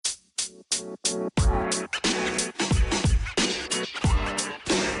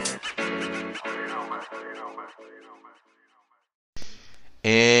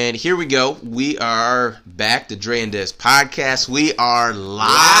And here we go. We are back to Dre and Des podcast. We are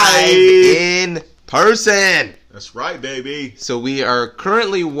live in person. That's right, baby. So we are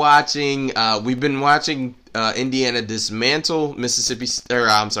currently watching. We've been watching Indiana dismantle Michigan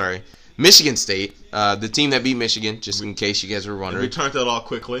State, the team that beat Michigan. Just in case you guys were wondering, and we turned that off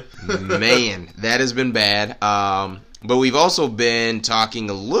quickly. Man, that has been bad. But we've also been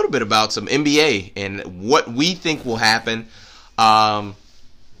talking a little bit about some NBA and what we think will happen.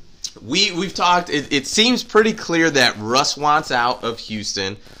 We've talked. It seems pretty clear that Russ wants out of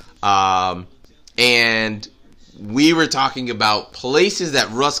Houston, and we were talking about places that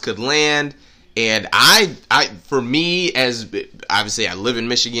Russ could land. And for me, as obviously I live in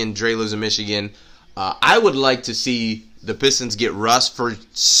Michigan, Dre lives in Michigan, I would like to see the Pistons get Russ for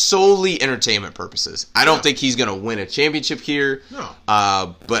solely entertainment purposes. I don't think he's going to win a championship here,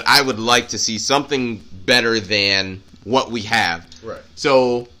 but I would like to see something better than what we have. Right.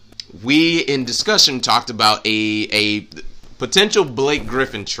 So we, in discussion, talked about a potential Blake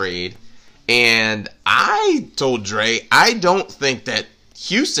Griffin trade, and I told Dre I don't think that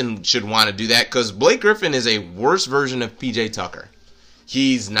Houston should want to do that because Blake Griffin is a worse version of PJ Tucker.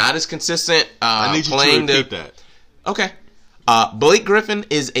 He's not as consistent. I need you to repeat that. Okay. Blake Griffin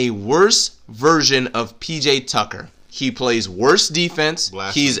is a worse version of PJ Tucker. He plays worse defense.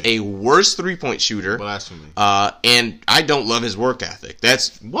 Blasphemy. He's a worse three-point shooter. Blasphemy. And I don't love his work ethic.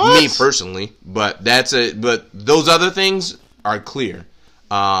 That's me personally, but but those other things are clear.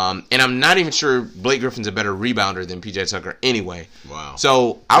 And I'm not even sure Blake Griffin's a better rebounder than PJ Tucker anyway. Wow.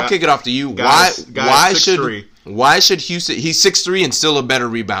 So I'll kick it off to you. Why should Houston? He's 6'3" and still a better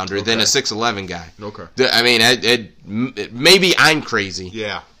rebounder than a 6'11" guy. Okay. I mean, maybe I'm crazy.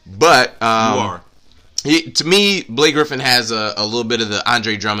 Yeah. But you are. To me, Blake Griffin has a little bit of the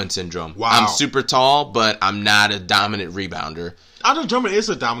Andre Drummond syndrome. Wow. I'm super tall, but I'm not a dominant rebounder. Andre Drummond is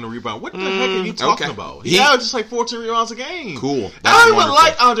a dominant rebounder. What the heck are you talking about? He averages like 14 rebounds a game. Cool. I don't even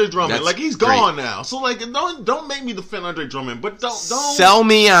like Andre Drummond. He's gone great. now. So don't make me defend Andre Drummond. But don't sell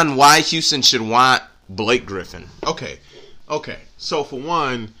me on why Houston should want Blake Griffin. Okay. So for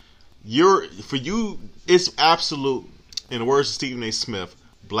one, it's absolute, in the words of Stephen A. Smith,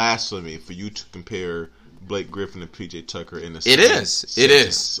 blasphemy for you to compare Blake Griffin and PJ Tucker in the same sentence. It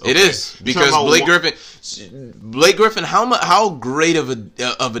is because Blake Griffin. How great of a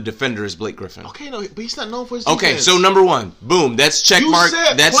defender is Blake Griffin? Okay, no, but he's not known for his defense. Okay, so number one, boom, that's check mark.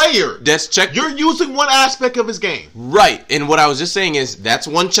 That's player. That's check. You're using one aspect of his game, right? And what I was just saying is that's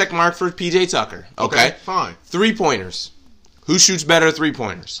one check mark for PJ Tucker. Okay, fine. 3-pointers. Who shoots better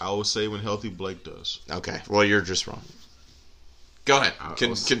 3-pointers? I would say when healthy, Blake does. Okay, well you're just wrong. Go ahead.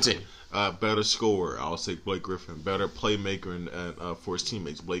 Continue. Better scorer, I would say Blake Griffin. Better playmaker and for his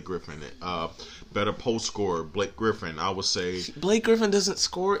teammates, Blake Griffin. Better post scorer, Blake Griffin. I would say Blake Griffin doesn't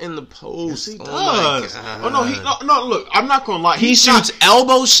score in the post. Yes, he does. No. Look, I'm not gonna lie. He shoots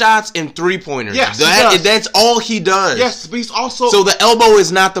elbow shots and 3-pointers. Yes, that's all he does. Yes, but he's also so the elbow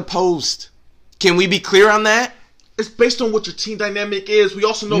is not the post. Can we be clear on that? It's based on what your team dynamic is. We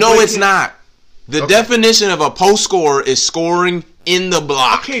also know. No, it's not. The definition of a post scorer is scoring in the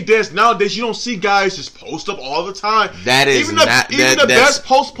block. Okay, Des, nowadays you don't see guys just post up all the time. That is even the best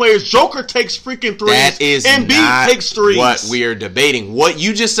post players. Joker takes freaking threes. That is Embiid takes threes. What we are debating. What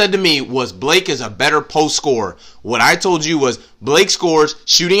you just said to me was Blake is a better post scorer. What I told you was Blake scores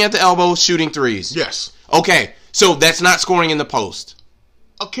shooting at the elbow, shooting threes. Yes. Okay, so that's not scoring in the post.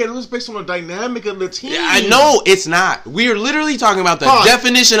 Okay, that's based on the dynamic of the team. I know it's not. We are literally talking about the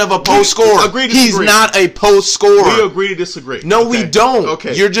definition of a post scorer. He's not a post scorer. We agree to disagree. No, we don't.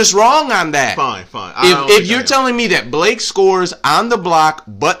 Okay. You're just wrong on that. Fine. If you're telling me that Blake scores on the block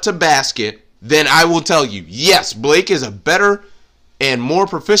but to basket, then I will tell you, yes, Blake is a better and more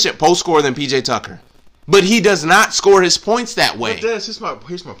proficient post scorer than PJ Tucker. But he does not score his points that way. But Des,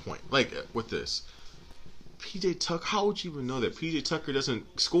 here's my point. Like, with this. PJ Tucker, how would you even know that PJ Tucker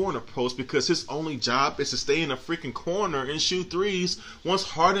doesn't score in a post because his only job is to stay in a freaking corner and shoot threes once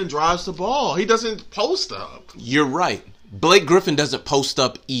Harden drives the ball? He doesn't post up. You're right. Blake Griffin doesn't post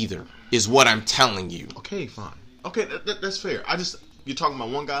up either, is what I'm telling you. Okay, fine. Okay, that's fair. You're talking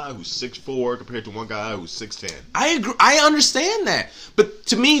about one guy who's 6'4" compared to one guy who's 6'10". I agree. I understand that. But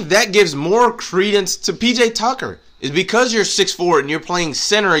to me, that gives more credence to PJ Tucker. Is because you're 6'4" and you're playing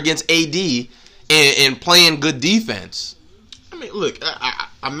center against AD and playing good defense. I mean, look,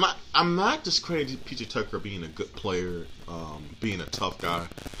 I'm not discrediting PJ Tucker being a good player, being a tough guy,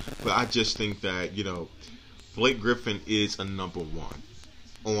 but I just think that Blake Griffin is a number one.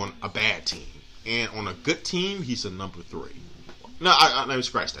 on a bad team. And on a good team, he's a number 3. No, let me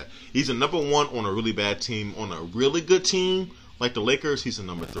scratch that. He's a number 1 on a really bad team. On a really good team, like the Lakers, he's a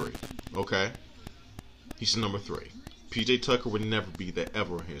number 3. Okay? He's a number 3. PJ Tucker would never be that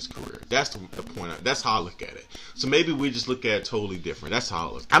ever in his career. That's the point. That's how I look at it. So maybe we just look at it totally different. That's how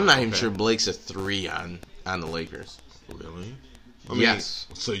I look at it. I'm not even sure Blake's a 3 on the Lakers. Really? Yes.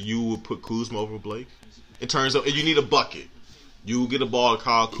 So you would put Kuzma over Blake? In terms of, you need a bucket. You get a ball to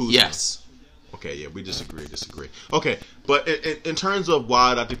Kyle Kuzma. Yes. Okay, yeah, we disagree. Okay, but in terms of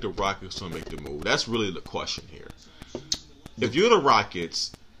why I think the Rockets will make the move, that's really the question here. If you're the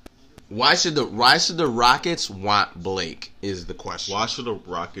Rockets... Why should the Rockets want Blake is the question. Why should the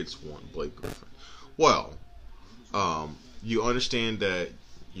Rockets want Blake Griffin? Well, you understand that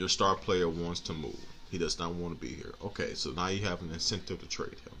your star player wants to move. He does not want to be here. Okay, so now you have an incentive to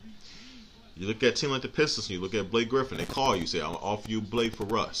trade him. You look at a team like the Pistons, and you look at Blake Griffin. They call you, say, "I'll offer you Blake for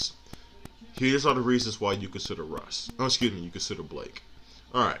Russ." Here's all the reasons why you consider Russ. Oh, excuse me, you consider Blake.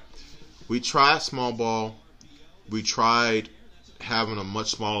 All right, we tried small ball. We tried having a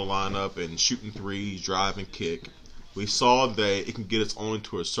much smaller lineup and shooting threes, drive and kick. We saw that it can get us only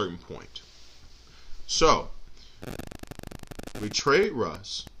to a certain point. So, we trade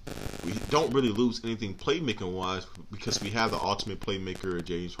Russ. We don't really lose anything playmaking-wise because we have the ultimate playmaker,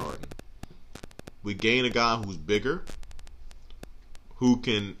 James Harden. We gain a guy who's bigger, who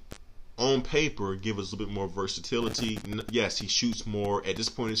can, on paper, give us a little bit more versatility. Yes, he shoots more. At this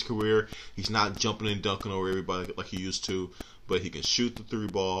point in his career, he's not jumping and dunking over everybody like he used to, but he can shoot the 3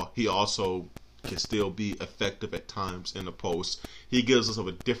 ball. He also can still be effective at times in the post. He gives us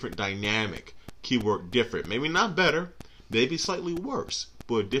a different dynamic. Keyword different. Maybe not better, maybe slightly worse,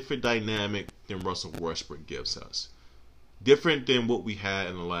 but a different dynamic than Russell Westbrook gives us. Different than what we had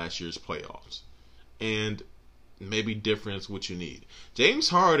in the last year's playoffs. And maybe different is what you need. James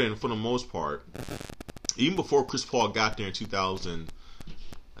Harden, for the most part, even before Chris Paul got there in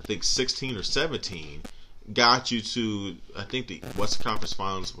 2016 or 17, got you to, I think, the Western Conference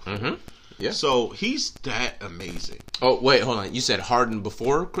Finals before. Mm-hmm. Yeah. So he's that amazing. Oh, wait, hold on. You said Harden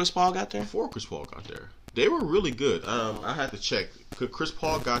before Chris Paul got there? Before Chris Paul got there. They were really good. I had to check. Chris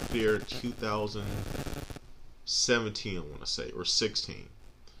Paul got there in 2017, I want to say, or 16.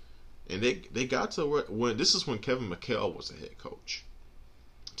 And they got to when this is when Kevin McHale was the head coach.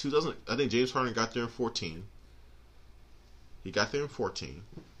 I think James Harden got there in 14. He got there in 14.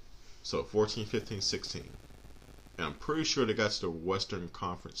 So 14, 15, 16. And I'm pretty sure they got to the Western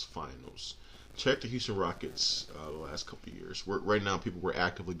Conference Finals. Check the Houston Rockets the last couple of years. Right now, people were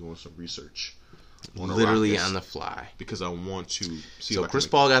actively doing some research. Literally on the fly. Because I want to see. So Chris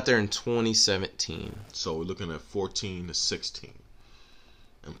Paul got there in 2017. So we're looking at 14 to 16.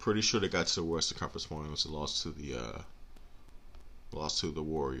 I'm pretty sure they got to the Western Conference Finals and lost to the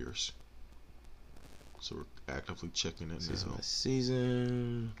Warriors. So we're actively checking it now.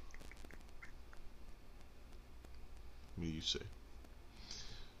 Season. What do you say?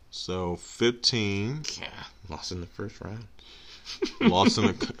 So 15. Yeah, lost in the first round.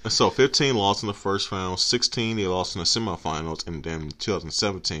 So 15 lost in the first round. 16 they lost in the semifinals, and then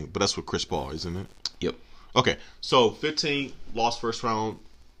 2017. But that's with Chris Paul, isn't it? Yep. Okay, so 15 lost first round.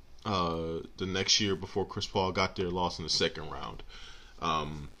 The next year before Chris Paul got there, lost in the second round.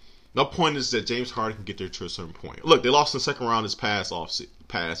 The point is that James Harden can get there to a certain point. Look, they lost in the second round this past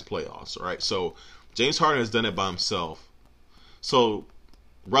playoffs, right? So James Harden has done it by himself. So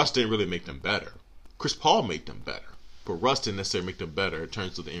Russ didn't really make them better. Chris Paul made them better. But Russ didn't necessarily make them better in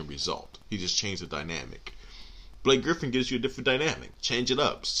terms of the end result. He just changed the dynamic. Blake Griffin gives you a different dynamic. Change it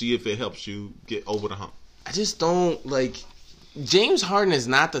up. See if it helps you get over the hump. I just don't like. James Harden is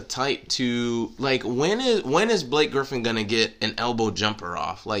not the type to like. When is Blake Griffin gonna get an elbow jumper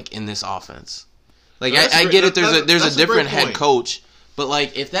off like in this offense? Like I get it. There's a different head coach, but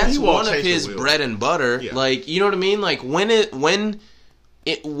like if that's one of his bread and butter, like you know what I mean. Like what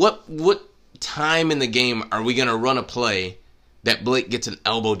time in the game are we gonna run a play that Blake gets an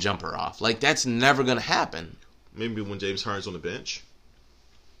elbow jumper off? Like that's never gonna happen. Maybe when James Harden's on the bench.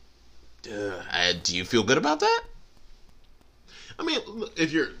 Do you feel good about that? I mean,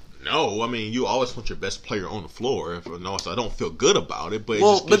 you always want your best player on the floor. So I don't feel good about it, but it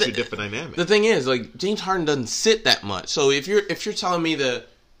just gives you a different dynamic. The thing is, like James Harden doesn't sit that much. So if you're telling me the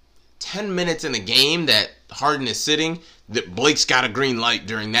 10 minutes in a game that Harden is sitting, that Blake's got a green light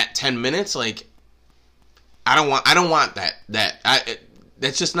during that 10 minutes, like I don't want that.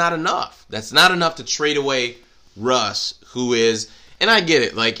 That's just not enough. That's not enough to trade away Russ, who is, and I get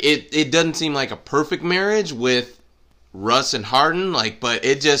it. Like it doesn't seem like a perfect marriage with Russ and Harden, like, but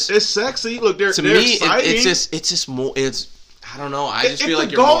it's sexy. Look, they're exciting. It's just more. It's I don't know. I just feel like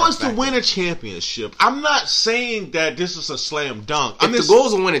the goal is to win a championship. I'm not saying that this is a slam dunk. If the goal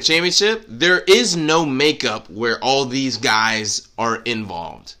is to win a championship, there is no makeup where all these guys are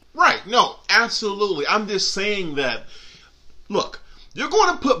involved. Right. No, absolutely. I'm just saying that, look, you're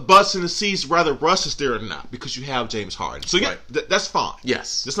going to put butts in the seats whether Russ is there or not because you have James Harden. So right. That's fine.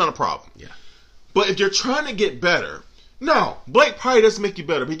 Yes. That's not a problem. Yeah. But if you're trying to get better, no, Blake probably doesn't make you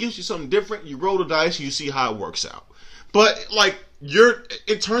better. But he gives you something different. You roll the dice and you see how it works out. But, like,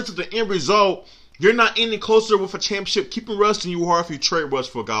 in terms of the end result, you're not any closer with a championship keeping Russ than you are if you trade Russ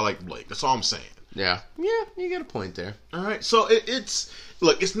for a guy like Blake. That's all I'm saying. Yeah. Yeah, you got a point there. All right. So, it's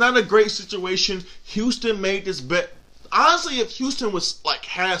not a great situation. Houston made this bet. Honestly, if Houston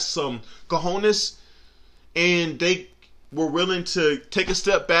has some cojones and they were willing to take a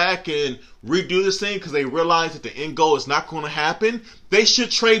step back and redo this thing because they realize that the end goal is not going to happen, they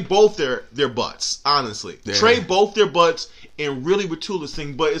should trade both their butts, honestly. Yeah. Trade both their butts and really retool this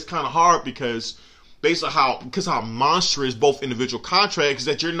thing. But it's kind of hard because based on how monstrous both individual contracts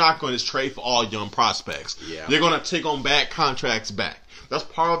that you're not going to trade for all young prospects. Yeah. They're going to take on bad contracts back. That's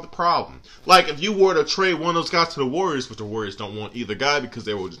part of the problem. Like, if you were to trade one of those guys to the Warriors, which the Warriors don't want either guy because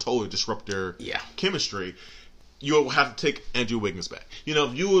they would totally disrupt their chemistry, you'll have to take Andrew Wiggins back. You know,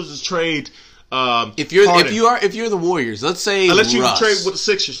 if you was to trade if you're the Warriors, let's say unless you trade with the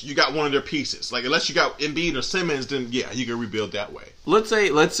Sixers, you got one of their pieces. Like, unless you got Embiid or Simmons, then yeah, you can rebuild that way. Let's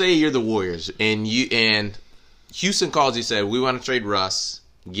say you're the Warriors and Houston calls you, said we want to trade Russ.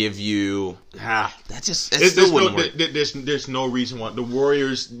 Give you still wouldn't work. There's no reason why the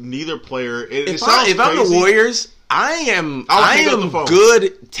Warriors, neither player. If I'm the Warriors, I am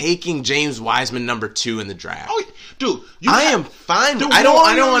good taking James Wiseman number 2 in the draft. Oh, dude, I am fine. I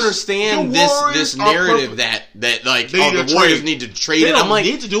don't understand this narrative that the Warriors need to trade it. I'm like,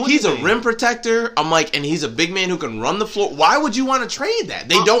 he's a rim protector. I'm like, and he's a big man who can run the floor. Why would you want to trade that?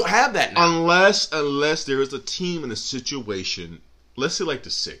 They don't have that now. Unless there is a team in a situation. Let's say like the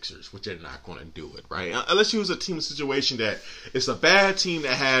Sixers, which they're not going to do it, right? Unless you was a team situation that it's a bad team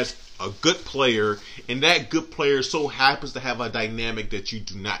that has a good player, and that good player so happens to have a dynamic that you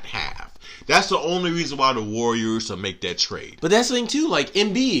do not have. That's the only reason why the Warriors will make that trade. But that's the thing too, like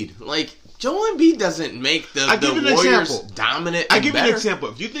Embiid. Like, Joel Embiid doesn't make the Warriors dominant. I give you an example.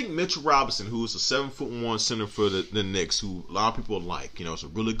 If you think Mitchell Robinson, who is a 7'1" center for the Knicks, who a lot of people like, is a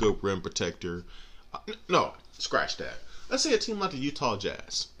really good rim protector. No, scratch that. Let's say a team like the Utah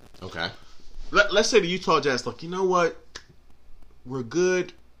Jazz. Okay. Let's say the Utah Jazz, like, you know what? We're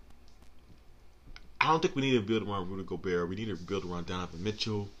good. I don't think we need to build around Rudy Gobert. We need to build around Donovan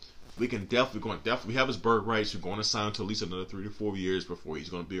Mitchell. We have his bird rights. We're going to sign him to at least another 3 to 4 years before he's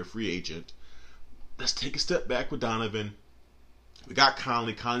going to be a free agent. Let's take a step back with Donovan. We got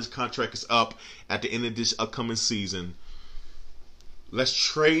Conley. Conley's contract is up at the end of this upcoming season. Let's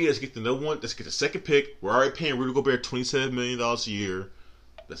trade. Let's get the number one. Let's get the second pick. We're already paying Rudy Gobert $27 million a year.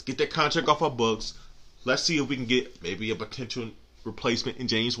 Let's get that contract off our books. Let's see if we can get maybe a potential replacement in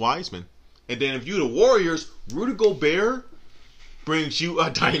James Wiseman. And then if you're the Warriors, Rudy Gobert brings you a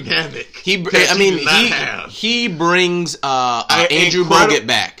dynamic. He brings Andrew Bogut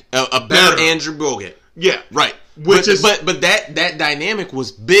back. A better Andrew Bogut. Yeah. Right. But that dynamic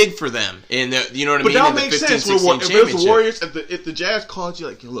was big for them, and you know what I mean. But that makes sense. If the Warriors, if the Jazz called you,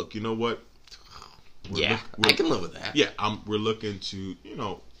 like, look, you know what? I can live with that. Yeah, we're looking to, we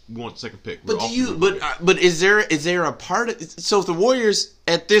want the second pick. But is there a part of so if the Warriors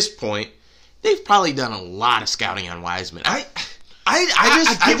at this point, they've probably done a lot of scouting on Wiseman. I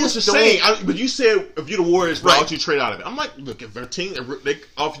get what you're saying. But you said if you're the Warriors, why don't you trade out of it? I'm like, look, if their team they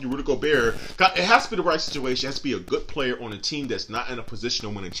offer you Rudy Gobert, it has to be the right situation. It has to be a good player on a team that's not in a position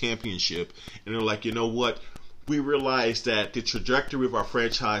to win a championship. And they're like, you know what? We realize that the trajectory of our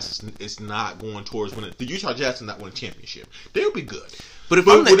franchise is not going towards winning. The Utah Jazz are not winning a championship. They would be good. But if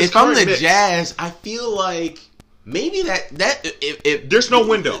I'm the Jazz, I feel like maybe if there's no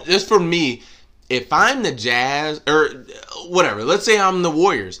window. Just for me. If I'm the Jazz, or whatever, let's say I'm the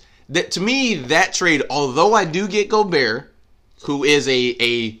Warriors, to me, that trade, although I do get Gobert, who is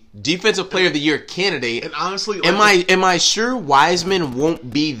a Defensive Player of the Year candidate, and honestly, am I sure Wiseman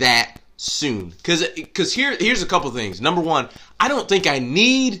won't be that soon? Because here's a couple things. Number one, I don't think I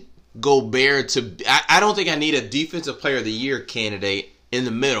need Gobert I don't think I need a Defensive Player of the Year candidate in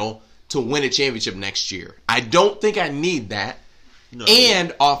the middle to win a championship next year. I don't think I need that. No.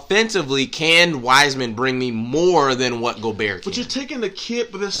 And offensively, can Wiseman bring me more than what Gobert can? But you're taking the kid,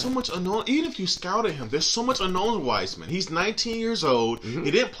 but there's so much unknown. Even if you scouted him, there's so much unknown with Wiseman. He's 19 years old. Mm-hmm.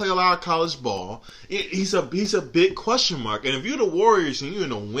 He didn't play a lot of college ball. He's a big question mark. And if you're the Warriors and you're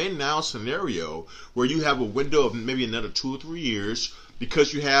in a win-now scenario where you have a window of maybe another 2 or 3 years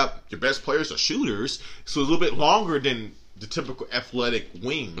because you have your best players are shooters, so it's a little bit longer than the typical athletic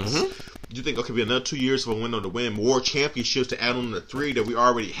wings. Mm-hmm. You think, okay, we have another 2 years of a window to win more championships to add on the 3 that we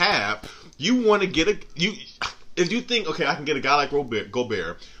already have. You want to get if you think, okay, I can get a guy like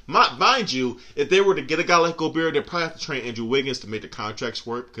Gobert. Mind you, if they were to get a guy like Gobert, they'd probably have to train Andrew Wiggins to make the contracts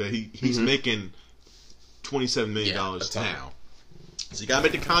work because he's mm-hmm. making $27 million now. So you got to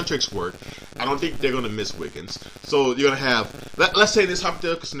make the contracts work. I don't think they're going to miss Wiggins. So you're going to have, let's say in this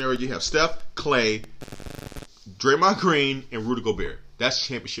hypothetical scenario, you have Steph, Clay, Draymond Green, and Rudy Gobert. That's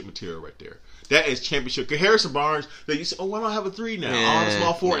championship material right there. That is championship. Harrison Barnes, that you say, oh, why don't I have a 3 now? I have a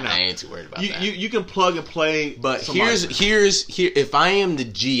small 4 now. I ain't too worried about that. You can plug and play. But here's if I am the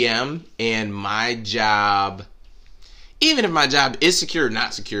GM and my job, even if my job is secure or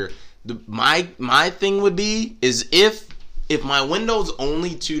not secure, my thing would be is if my window's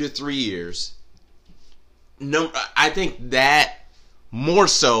only 2 to 3 years, no, I think that more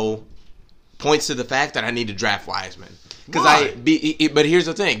so points to the fact that I need to draft Wiseman. But here's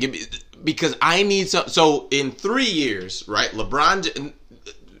the thing, because I need some. So in 3 years, right?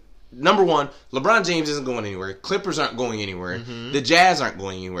 Number one, LeBron James isn't going anywhere. Clippers aren't going anywhere. Mm-hmm. The Jazz aren't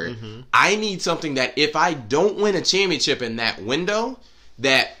going anywhere. Mm-hmm. I need something that if I don't win a championship in that window,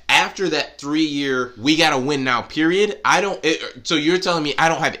 that after that 3 year, we got to win now. Period. So you're telling me I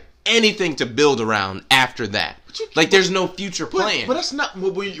don't have anything to build around after that? Like there's no future plan. But that's not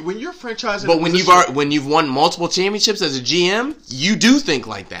when you're franchising. But when you've won multiple championships as a GM, you do think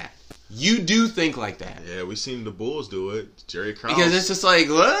like that. Yeah, we've seen the Bulls do it. Jerry Krause. Because it's just like,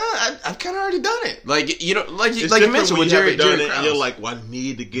 well, I've kind of already done it. Like you mentioned with Jerry Krause. And you're like, well, I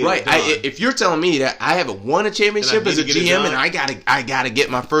need to get right. It done. If you're telling me that I haven't won a championship as a GM and I gotta get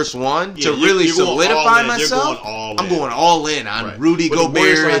my first one to really solidify myself, I'm going all in on Rudy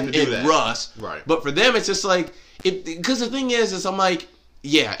Gobert and Russ. Right. But for them, it's just like because the thing is I'm like,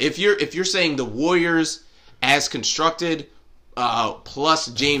 yeah, if you're saying the Warriors as constructed. Plus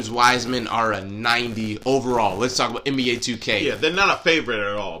James Wiseman are a 90 overall. Let's talk about NBA 2K. Yeah, they're not a favorite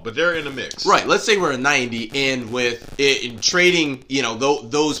at all, but they're in the mix. Right. Let's say we're a 90, and with in trading,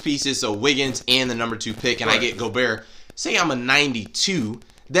 those pieces, so Wiggins and the number 2 pick, and I get Gobert. Say I'm a 92.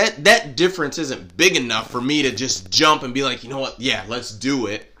 That difference isn't big enough for me to just jump and be like, you know what? Yeah, let's do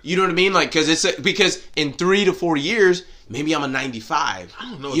it. You know what I mean? Like, because in 3 to 4 years. Maybe I'm a 95. I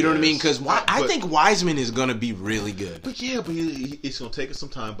don't know. You know what I mean? Because I think Wiseman is going to be really good. But yeah, it's going to take us some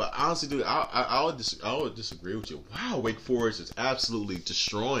time. But honestly, dude, I would disagree with you. Wow, Wake Forest is absolutely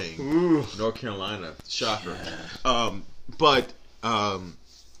destroying North Carolina. Shocker. Yeah. But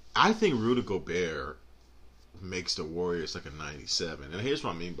I think Rudy Gobert makes the Warriors like a 97. And here's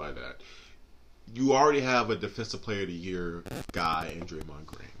what I mean by that. You already have a Defensive Player of the Year guy in Draymond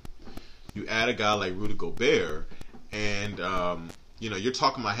Green. You add a guy like Rudy Gobert. And, you're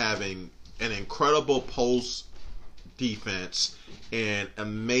talking about having an incredible post defense and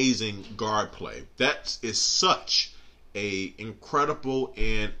amazing guard play. That is such a incredible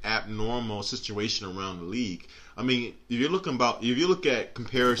and abnormal situation around the league. I mean, if you look at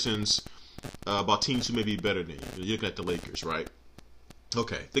comparisons about teams who may be better than you, you're looking at the Lakers, right?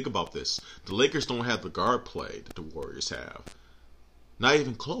 Okay, think about this. The Lakers don't have the guard play that the Warriors have. Not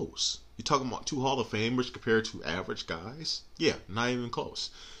even close. You're talking about 2 Hall of Famers compared to average guys? Yeah, not even close.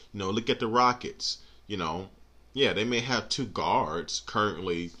 Look at the Rockets. Yeah, they may have 2 guards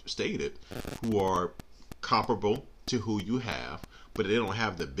currently stated who are comparable to who you have, but they don't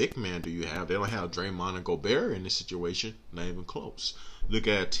have the big man you have. They don't have Draymond and Gobert in this situation. Not even close. Look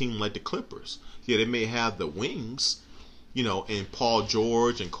at a team like the Clippers. Yeah, they may have the wings, and Paul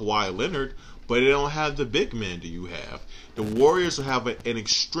George and Kawhi Leonard, but they don't have the big man you have. The Warriors will have an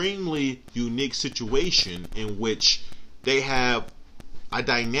extremely unique situation in which they have a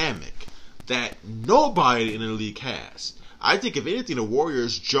dynamic that nobody in the league has. I think, if anything, the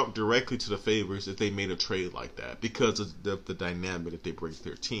Warriors jump directly to the favors if they made a trade like that because of the dynamic that they bring to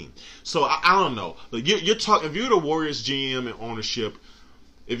their team. So, I don't know. Like, you're talking, if you're the Warriors GM and ownership,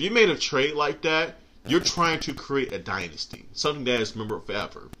 if you made a trade like that, you're trying to create a dynasty, something that is remembered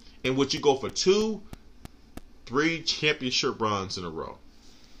forever. And would you go for 2, 3 championship runs in a row?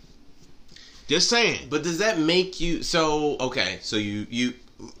 Just saying. But does that make you so you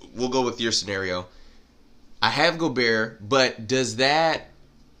we'll go with your scenario. I have Gobert, but does that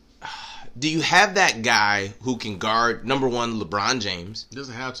do you have that guy who can guard number one LeBron James? He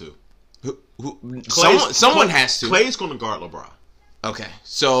doesn't have to. Someone has to. Clay's going to guard LeBron. Okay,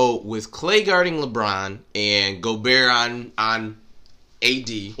 so with Clay guarding LeBron and Gobert on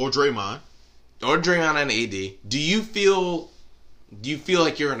AD or Draymond on AD, do you feel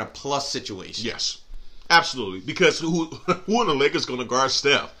like you're in a plus situation? Yes, absolutely. Because who in the Lakers going to guard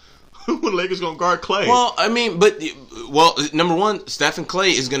Steph? Who in the Lakers going to guard Clay? Well, I mean, number one, Steph and Clay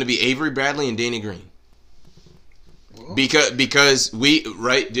is going to be Avery Bradley and Danny Green. Because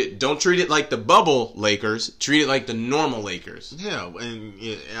don't treat it like the bubble Lakers, treat it like the normal Lakers. Yeah, and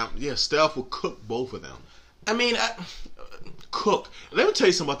Steph will cook both of them. I mean, cook. Let me tell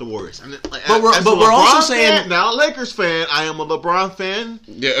you something about the Warriors. But we're also saying now, Lakers fan. I am a LeBron fan.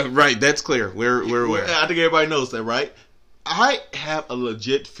 Yeah, right. That's clear. We're aware. I think everybody knows that, right? I have a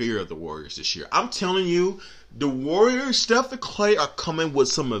legit fear of the Warriors this year. I'm telling you. The Warriors, Steph and Clay are coming with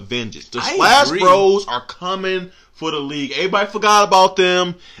some vengeance. The Splash Bros are coming for the league. Everybody forgot about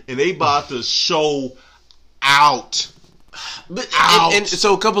them, and they about to show out. And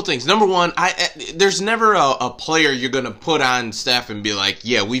so a couple things. Number one, there's never a player you're gonna put on Steph and be like,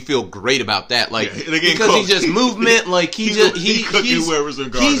 yeah, we feel great about that, like because he's just movement, like he's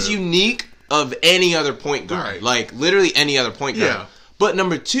unique of any other point guard, right. Like literally any other point guard. Yeah. But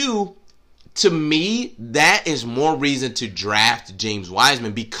number two. To me, that is more reason to draft James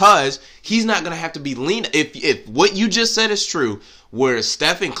Wiseman because he's not going to have to be lean. If what you just said is true, where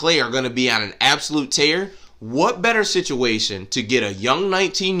Steph and Clay are going to be on an absolute tear, what better situation to get a young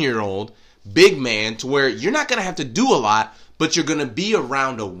 19-year-old big man to where you're not going to have to do a lot, but you're going to be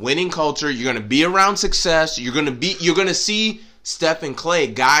around a winning culture. You're going to be around success. You're going to see Steph and Clay,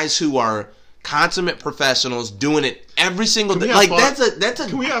 guys who are consummate professionals doing it every single day. Like that's a.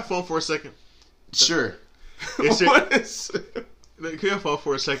 Can we have fun for a second? Sure. Can we have fun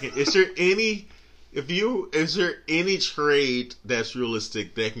for a second? Is there any trade that's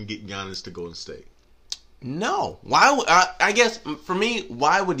realistic that can get Giannis to Golden State? No. Why? I guess for me,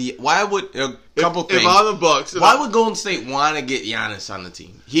 why would things? If I'm the Bucks, why would Golden State want to get Giannis on the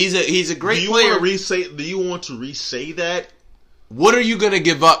team? He's a great player. Do you want to re-say that? What are you going to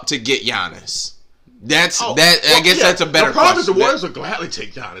give up to get Giannis? That's a better question. The problem is the Warriors will gladly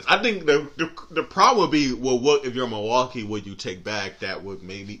take Giannis. I think the problem would be, well, what if you're Milwaukee? Would you take back that would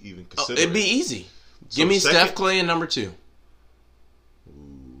maybe even consider? It'd be easy. Give me Steph, Clay, and number two.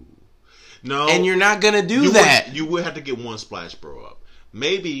 Ooh. No, and you're not gonna do that. You would have to get one Splash Bro up.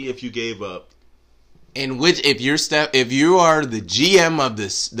 Maybe if you gave up. If you are the GM of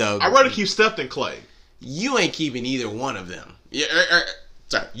this, I'd rather keep Steph than Clay. You ain't keeping either one of them.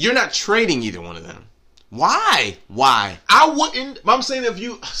 Sorry, you're not trading either one of them. Why? I wouldn't. I'm saying if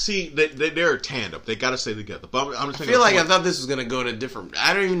you see they're a tandem, they got to stay together. But I'm just I feel like I thought this was gonna go in a different.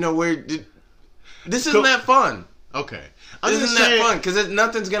 I don't even know where. This isn't that fun. Okay, this isn't that fun because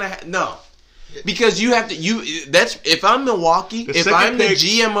nothing's gonna. No, because you have to. That's if I'm Milwaukee. If I'm the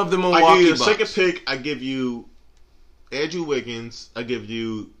GM of the Milwaukee Bucks. Second pick, I give you Andrew Wiggins. I give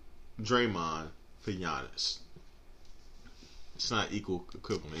you Draymond for Giannis. It's not equal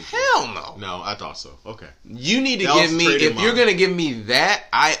equivalent. Hell no. No, I thought so. Okay. You need to give me, if you're going to give me that,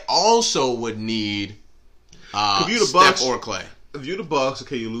 I also would need Steph or Clay. If you're the Bucks,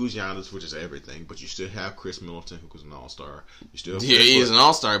 okay, you lose Giannis, which is everything, but you still have Chris Middleton, who was an all-star. You still have he is an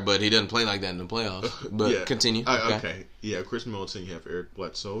all-star, but he doesn't play like that in the playoffs. But continue. Okay. Yeah, Chris Middleton, you have Eric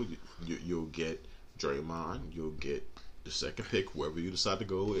Bledsoe. You'll get Draymond. You'll get the second pick, wherever you decide to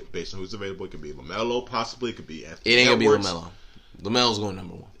go, based on who's available. It could be LaMelo, possibly. It could be Anthony It ain't Edwards. going to be LaMelo. LaMelo's going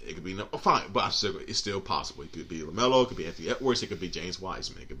number one. It could be fine, but it's still possible. It could be LaMelo, it could be Anthony Edwards, it could be James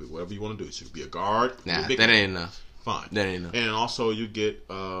Wiseman, it could be whatever you want to do. So it could be a guard. Nah, that ain't enough. Fine, that ain't enough. And also you get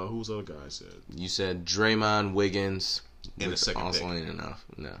who's the other guy I said? You said Draymond, Wiggins, and the second also pick. Ain't enough.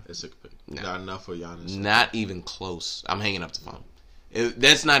 No, the second pick. No. Not enough for Giannis. Not even close. I'm hanging up the phone.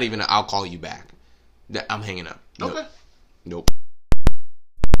 That's not even. I'll call you back. I'm hanging up. Okay. Nope.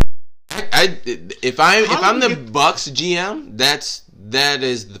 If I'm the Bucks GM, that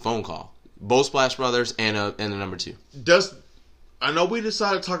is the phone call. Both Splash Brothers and the number two. I know we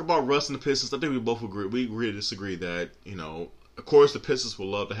decided to talk about Russ and the Pistons. I think we both agree. We really disagree that of course the Pistons would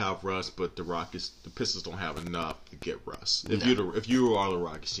love to have Russ, but the Pistons don't have enough to get Russ. If you are the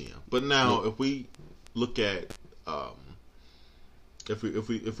Rockets GM, but now if we look at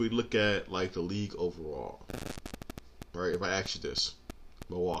if we look at like the league overall, right? If I ask you this,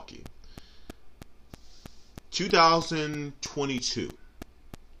 Milwaukee. 2022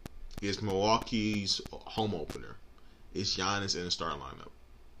 is Milwaukee's home opener. Is Giannis in the starting lineup?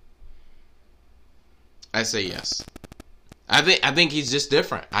 I say yes. I think he's just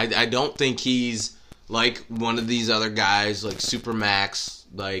different. I don't think he's like one of these other guys like Supermax.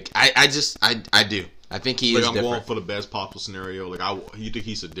 Like I do. I think he is I'm different. going for the best possible scenario. Like you think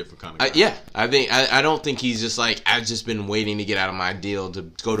he's a different kind of guy? Yeah, I don't think he's just like I've just been waiting to get out of my deal to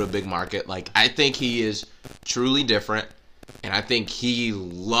go to a big market. Like I think he is truly different, and I think he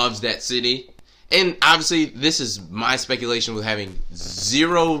loves that city. And obviously, this is my speculation with having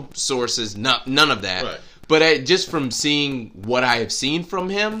zero sources, none of that. Right. But just from seeing what I have seen from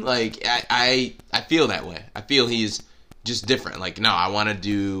him, like I feel that way. I feel he's just different. Like, no, I want to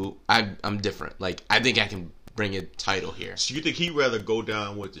do. I'm different. Like, I think I can bring a title here. So you think he'd rather go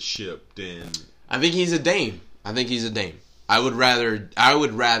down with the ship than? I think he's a Dame. I would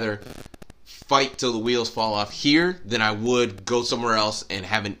rather fight till the wheels fall off here than I would go somewhere else and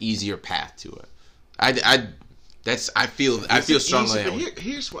have an easier path to it. I feel strongly.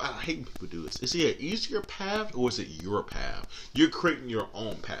 Here's what I hate when people do this. Is it an easier path or is it your path? You're creating your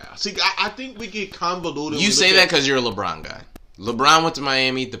own path. See, I think we get convoluted. You say that because you're a LeBron guy. LeBron went to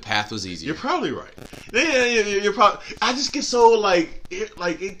Miami. The path was easier. You're probably right. Yeah, you're probably. I just get so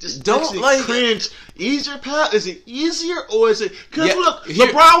it just don't makes like cringe. Easier path? Is it easier or is it? Because look, here,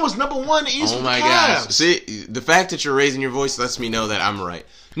 LeBron was number one. Easier oh my paths. gosh! See, the fact that you're raising your voice lets me know that I'm right.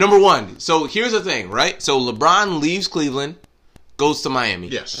 Number one. So here's the thing, right? So LeBron leaves Cleveland, goes to Miami.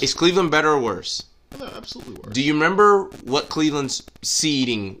 Yes. Is Cleveland better or worse? No, absolutely worse. Do you remember what Cleveland's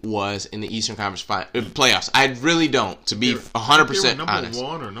seeding was in the Eastern Conference playoffs? I really don't, to be 100% number honest.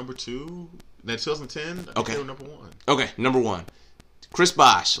 Number 1 or number 2? That 2010? Okay. They were number 1. Okay, number 1. Chris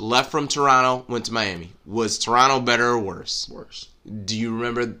Bosh left from Toronto, went to Miami. Was Toronto better or worse? Worse. Do you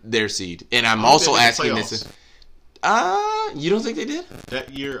remember their seed? And I'm also asking this. You don't think they did? That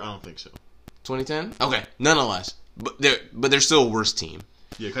year, I don't think so. 2010? Okay, nonetheless. But they're still a worse team.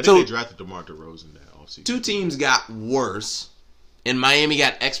 Yeah, because they drafted DeMar DeRozan that offseason. Two teams got worse, and Miami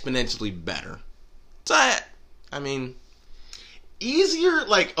got exponentially better. So, I mean... Easier?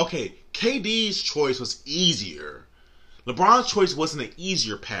 Like, okay, KD's choice was easier. LeBron's choice wasn't an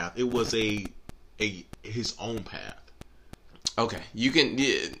easier path. It was his own path. Okay, you can...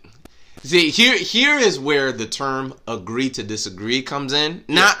 Yeah. See, here is where the term agree to disagree comes in.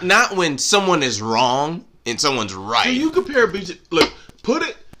 Not when someone is wrong and someone's right. Can you compare BJ? Look,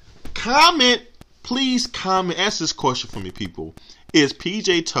 please comment, answer this question for me, people. Is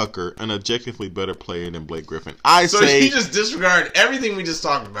PJ Tucker an objectively better player than Blake Griffin? So he just disregarded everything we just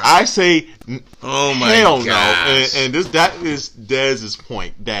talked about. I say, oh my hell gosh. no. And that is Dez's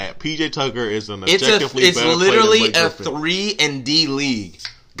point, that PJ Tucker is an objectively better player than Blake Griffin. It's literally a 3-and-D league.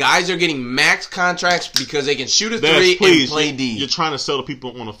 Guys are getting max contracts because they can shoot a three and play D. You're trying to sell the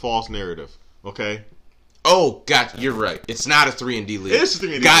people on a false narrative, okay? Oh, God, you're right. It's not a 3-and-D league. It's a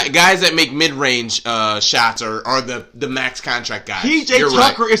 3-and-D league. Guys that make mid-range shots are the max contract guys. PJ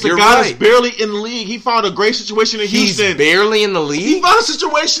Tucker is the guy that's barely in the league. He found a great situation in Houston. He's barely in the league? He found a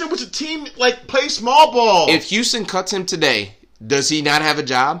situation in which a team plays small ball. If Houston cuts him today, does he not have a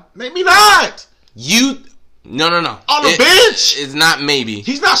job? Maybe not. No. On the bench? It's not maybe.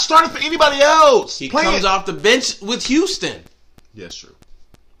 He's not starting for anybody else. He comes off the bench with Houston. Yes, true.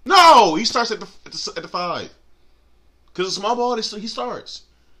 No, he starts at the 5. Because it's small ball, he starts.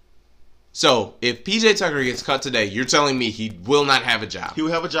 So, if PJ Tucker gets cut today, you're telling me he will not have a job? He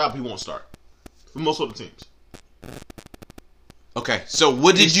will have a job, he won't start. For most of the teams. Okay, so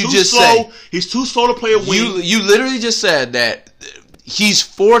what did you just say? He's too slow to play a wing. You literally just said that he's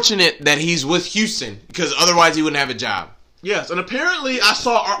fortunate that he's with Houston because otherwise he wouldn't have a job. Yes, and apparently I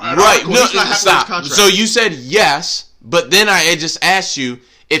saw right. No, stop. So you said yes, but then I just asked you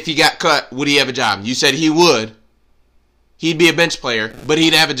if he got cut, would he have a job? You said he would. He'd be a bench player, but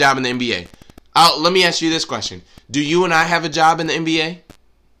he'd have a job in the NBA. Let me ask you this question: do you and I have a job in the NBA?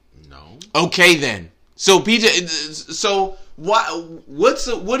 No. Okay, then. So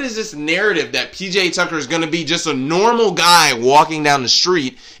what is this narrative that PJ Tucker is going to be just a normal guy walking down the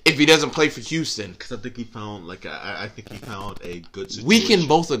street if he doesn't play for Houston? Because I think he found a good situation. We can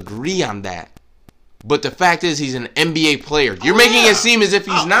both agree on that. But the fact is, he's an NBA player. You're making it seem as if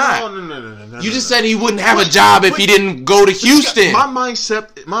he's not. No. You just said he wouldn't have a job if he didn't go to Houston. My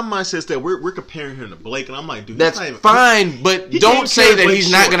mindset is that we're comparing him to Blake, and I'm like, dude, that's fine. But don't say that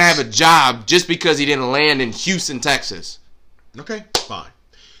he's not going to have a job just because he didn't land in Houston, Texas. Okay, fine.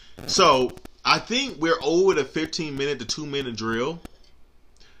 So I think we're over the 15-minute to 2-minute drill.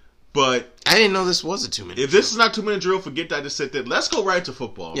 But I didn't know this was a 2-minute drill. If this is not 2-minute drill, forget that. I just said that. Let's go right to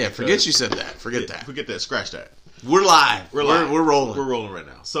football. Yeah, forget you said that. Forget that. Forget that. Scratch that. We're live. We're rolling. We're rolling right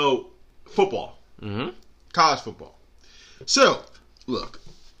now. So, football. Mm-hmm. College football. So, look.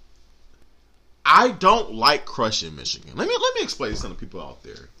 I don't like crushing Michigan. Let me explain this to the people out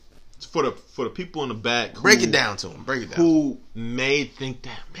there. For the people in the back, break it down to them. Break it down. Who may think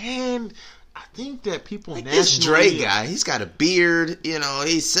that, man, I think that people like this Dre guy, he's got a beard. You know,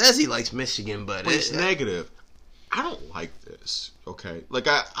 he says he likes Michigan, but it's negative. I don't like this. Okay, like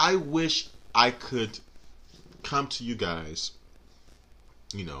I wish I could come to you guys,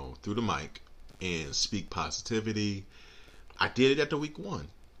 you know, through the mic and speak positivity. I did it after week 1,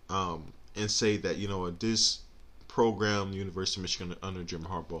 and say that, you know, this program, the University of Michigan under Jim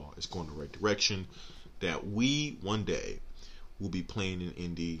Harbaugh, is going the right direction. That we one day will be playing in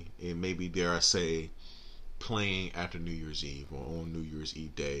Indy, and maybe, dare I say, playing after New Year's Eve or on New Year's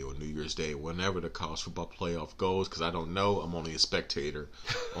Eve day or New Year's Day, whenever the college football playoff goes, because I don't know. I'm only a spectator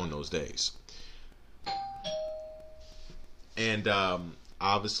on those days. And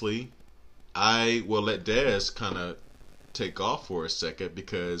obviously, I will let Dez kind of take off for a second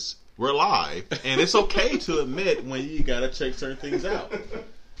because we're live, and it's okay to admit when you gotta check certain things out.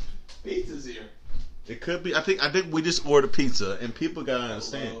 Pizza's here. It could be. I think we just ordered pizza, and people gotta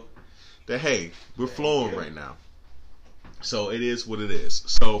understand that, hey, we're flowing right now. So it is what it is.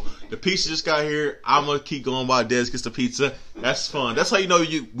 So the pizza just got here. I'm gonna keep going while Des gets the pizza. That's fun. That's how you know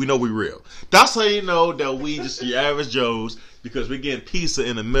we know we real. That's how you know that we just your average Joes, because we're getting pizza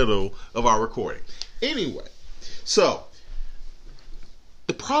in the middle of our recording. Anyway, so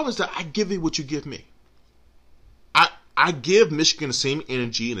the problem is that I give you what you give me. I give Michigan the same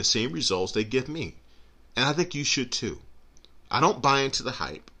energy and the same results they give me. And I think you should too. I don't buy into the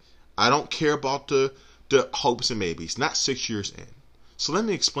hype. I don't care about the hopes and maybes. Not 6 years in. So let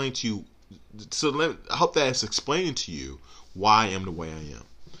me explain to you. I hope that it's explaining to you why I am the way I am.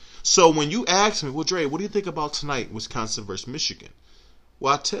 So when you ask me, well, Dre, what do you think about tonight, Wisconsin versus Michigan?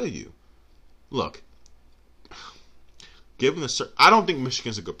 Well, I'll tell you. Look, I don't think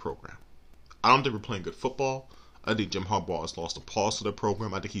Michigan's a good program. I don't think we're playing good football. I think Jim Harbaugh has lost the pulse of the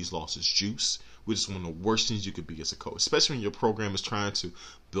program. I think he's lost his juice, which is one of the worst things you could be as a coach, especially when your program is trying to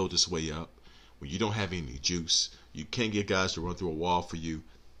build its way up. When you don't have any juice, you can't get guys to run through a wall for you.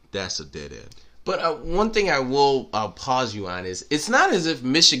 That's a dead end. But one thing I will pause you on is it's not as if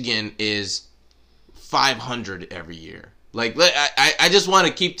Michigan is 500 every year. Like, I just want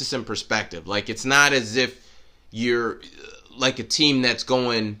to keep this in perspective. Like, it's not as if you're like a team that's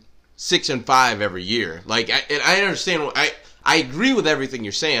going 6-5 every year. Like, I understand. I agree with everything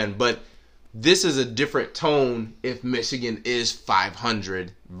you're saying, but this is a different tone if Michigan is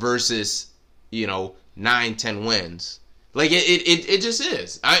 500 versus, 9-10 wins. Like, it just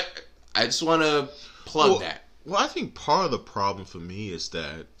is. I just want to plug that. Well, I think part of the problem for me is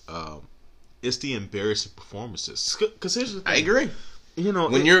that it's the embarrassing performances. Because here's the thing. I agree.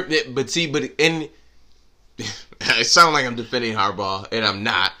 I sound like I'm defending Harbaugh, and I'm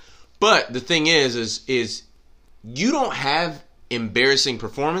not. But the thing is you don't have embarrassing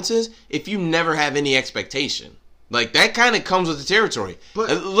performances if you never have any expectation. Like, that kind of comes with the territory. But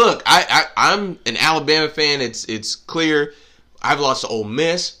look, I'm an Alabama fan. It's clear. I've lost to Ole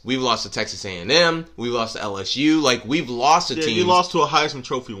Miss. We've lost to Texas A&M. We've lost to LSU. Like, we've lost to teams. You lost to a Heisman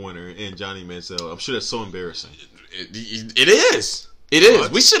Trophy winner in Johnny Manziel. I'm sure that's so embarrassing. It is. It is.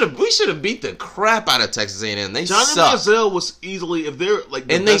 We should have beat the crap out of Texas A&M. They Johnny suck. Manziel was easily, if they're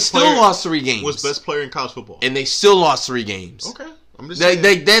like, and they still lost 3 games. Was best player in college football. And they still lost 3 games. Okay, I'm just saying.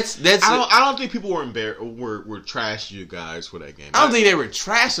 I don't think people were were trashing you guys for that game. I don't think they were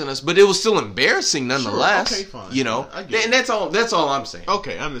trashing us, but it was still embarrassing nonetheless. Sure. Okay, fine. And that's all I'm saying.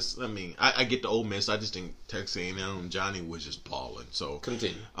 Okay, I get the Ole Miss. I just think Texas A&M and Johnny was just balling. So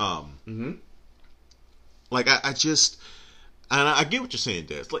continue. Like I just. And I get what you're saying,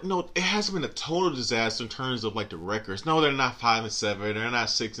 Des. Like, no, it hasn't been a total disaster in terms of like the records. No, they're not 5-7. They're not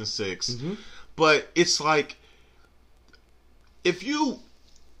 6-6. Mm-hmm. But it's like, if you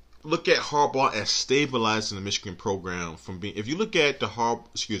look at Harbaugh as stabilizing the Michigan program from being, if you look at the Hoke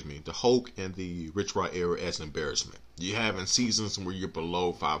and the Rich Rod era as an embarrassment, you have in seasons where you're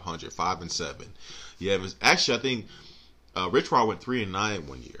below 500, 5-7. You have actually, I think Rich Rod went 3-9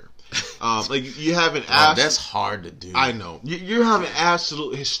 one year. Like, you have an that's hard to do. I know. You have an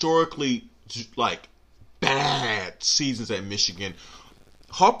absolute historically like bad seasons at Michigan.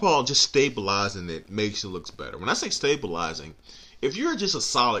 Harbaugh just stabilizing it makes it look better. When I say stabilizing, if you're just a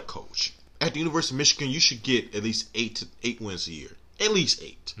solid coach at the University of Michigan, you should get at least 8 wins a year. At least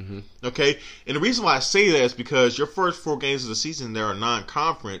 8. Mm-hmm. Okay? And the reason why I say that is because your first 4 games of the season that are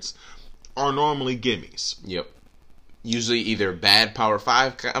non-conference are normally gimmies. Yep. Usually either bad Power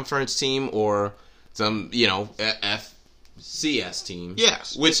 5 conference team or some, FCS team.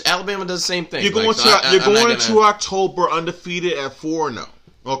 Yes. Which Alabama does the same thing. You're going to October undefeated at 4-0.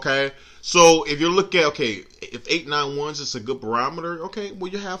 Okay, so if you look at if 8-9 is a good barometer, okay,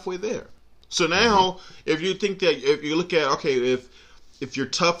 well you're halfway there. So now, if you think that if you look at if your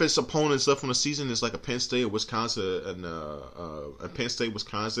toughest opponents left on the season is like a Penn State or Wisconsin and a Penn State,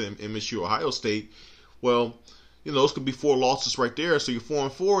 Wisconsin, MSU, Ohio State, well, those could be 4 losses right there. So you're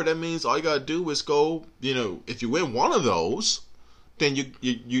 4-4. That means all you gotta do is go. If you win one of those, then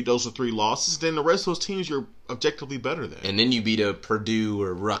you those are 3 losses. Then the rest of those teams you're objectively better than. And then you beat a Purdue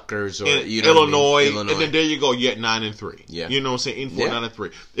or Rutgers or Illinois, and then there you go. You at 9-3. Yeah, you know what I'm saying?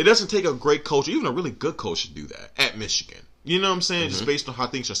 9-3. It doesn't take a great coach, even a really good coach, to do that at Michigan. You know what I'm saying? Just based on how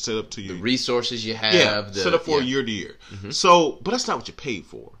things are set up to you, the resources you have, set up for year to year. So, but that's not what you paid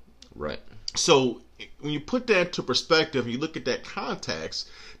for, right? So when you put that into perspective, and you look at that context,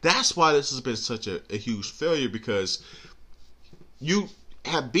 that's why this has been such a huge failure, because you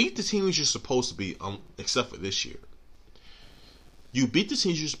have beat the teams you're supposed to beat, except for this year. You beat the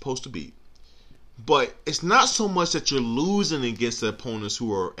teams you're supposed to beat, but it's not so much that you're losing against the opponents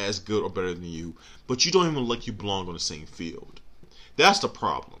who are as good or better than you, but you don't even look like you belong on the same field. That's the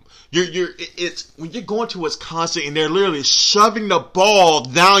problem. It's when you're going to Wisconsin and they're literally shoving the ball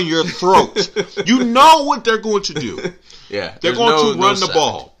down your throat. You know what they're going to do. Yeah, they're going to run the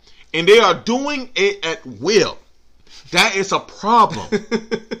ball, and they are doing it at will. That is a problem.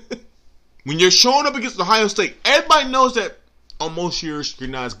 When you're showing up against Ohio State, everybody knows that on most years you're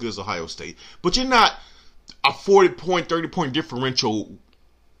not as good as Ohio State, but you're not a 40-point, 30-point differential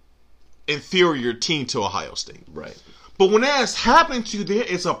inferior team to Ohio State. Right. But when that is happening to you, there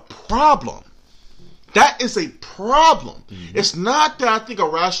is a problem. That is a problem. It's not that I think a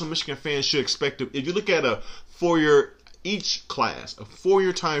rational Michigan fan should expect if you look at a 4-year each class, a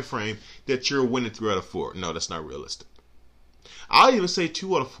 4-year time frame, that you're winning 3 out of 4. No, that's not realistic. I'll even say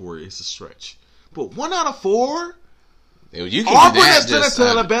 2 out of 4 is a stretch. But 1 out of 4? You can Auburn has done it to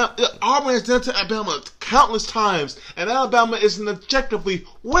Alabama. Auburn has done it to Alabama countless times, and Alabama is an objectively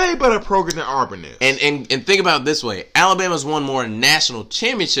way better program than Auburn is. And think about it this way: Alabama's won more national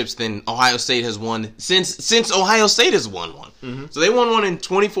championships than Ohio State has won since Ohio State has won one. So they won one in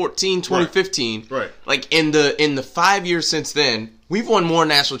 2014, 2015. Right. Like in the 5 years since then, we've won more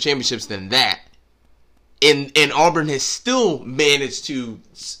national championships than that. And Auburn has still managed to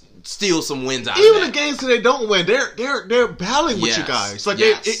steal some wins out of even the games that they don't win, they're battling with you guys. Like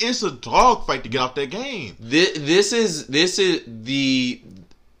it's a dogfight to get out that game. This is the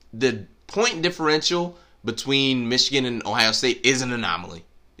point differential between Michigan and Ohio State is an anomaly.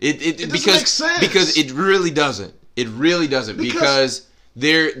 It doesn't make sense. Because it really doesn't. It really doesn't because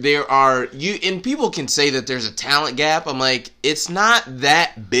there are and people can say that there's a talent gap. I'm like, it's not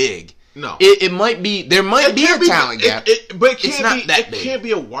that big. No, it might be. There might be a talent gap, but it can't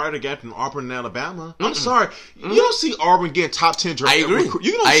be a wider gap than Auburn and Alabama. I'm sorry, you don't see Auburn getting top 10. I agree.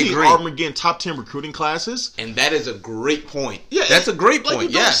 You don't see Auburn getting top 10 recruiting classes, and that is a great point. Yeah, that's a great point. You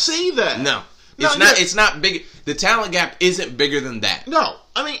don't see that. No, it's not. It's not big. The talent gap isn't bigger than that. No,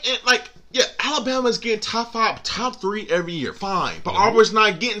 I mean, Alabama's getting top 5, top 3 every year. Fine. But Auburn's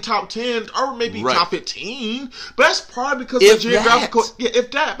not getting top 10 or maybe top 15. But that's probably because of geographical.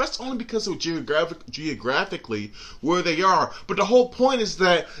 That's only because of geographically where they are. But the whole point is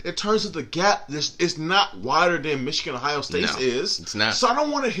that in terms of the gap, it's not wider than Michigan, Ohio State is. It's not. So I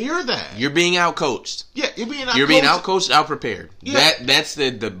don't want to hear that. You're being outcoached. Yeah, you're being outcoached. You're being outcoached, outprepared. Yeah. That's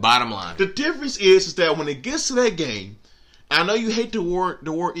the bottom line. The difference is that when it gets to that game, I know you hate the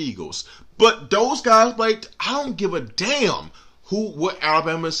War Eagles, but those guys, like, I don't give a damn what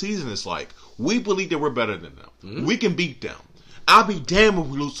Alabama's season is like. We believe that we're better than them. We can beat them. I'll be damned if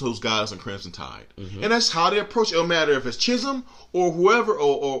we lose to those guys on Crimson Tide. And that's how they approach it. It don't matter if it's Chisholm or whoever,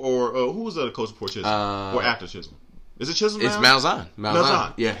 or who was the other coach before Chisholm? Or after Chisholm? Is it Chisholm now? It's Malzahn.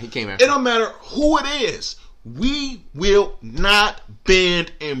 Malzahn. Yeah, he came after. It don't matter who it is. We will not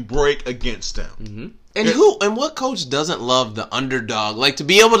bend and break against them. And what coach doesn't love the underdog? Like, to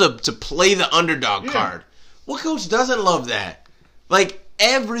be able to play the underdog card. What coach doesn't love that? Like,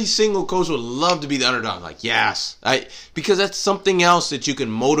 every single coach would love to be the underdog. Like, yes. Because that's something else that you can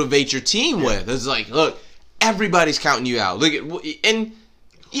motivate your team with. It's like, look, everybody's counting you out. Look at, and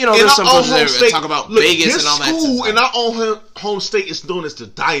there's some coaches that talk about Vegas and all that stuff. School in our own home state is known as the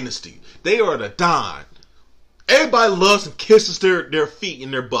dynasty. They are the Don. Everybody loves and kisses their feet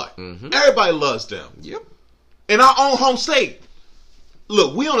and their butt. Everybody loves them. Yep. In our own home state,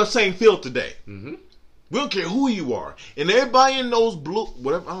 look, we on the same field today. We don't care who you are. And everybody in those blue,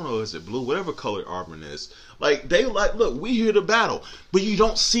 whatever, I don't know, is it blue, whatever color Auburn is, like, they like, look, we here to battle. But you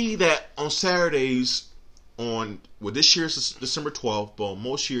don't see that on Saturdays this year is December 12th, but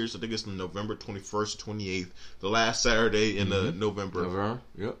most years I think it's November 21st, 28th, the last Saturday in November.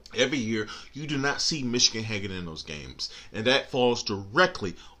 Yep. Every year, you do not see Michigan hanging in those games, and that falls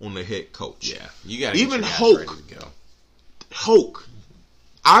directly on the head coach. Yeah, you got to even Hoke.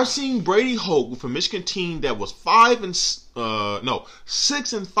 I've seen Brady Hoke with a Michigan team that was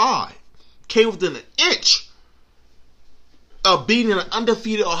 6-5, came within an inch of beating an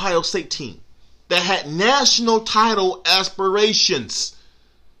undefeated Ohio State team that had national title aspirations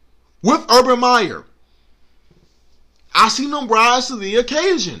with Urban Meyer. I seen them rise to the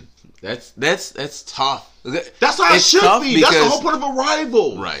occasion. That's tough. That's how it should be. That's the whole point of a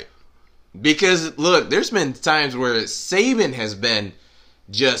rival. Right. Because, look, there's been times where Saban has been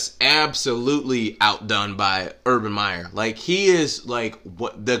just absolutely outdone by Urban Meyer. Like, he is, like,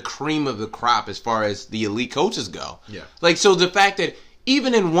 what the cream of the crop as far as the elite coaches go. Yeah. Like, so the fact that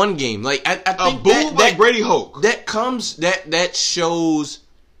even in one game, like, I think that Brady Hoke. That shows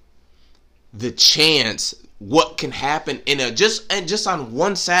the chance what can happen in just on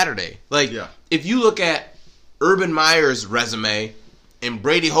one Saturday. Like, if you look at Urban Meyer's resume and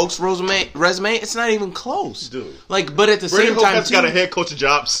Brady Hoke's resume, it's not even close. Dude. Like, but at the Brady same Hoke time, has got a head coaching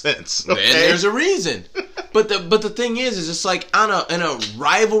job since. Okay? And there's a reason. But the thing is it's like on a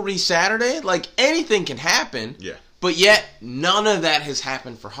rivalry Saturday, like anything can happen. Yeah. But yet none of that has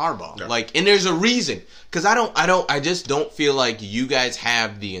happened for Harbaugh. No. Like, and there's a reason, because I just don't feel like you guys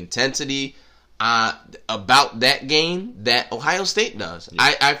have the intensity about that game that Ohio State does.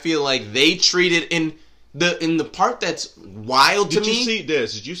 Yeah. I feel like they treat it in the part that's wild to me. Did you see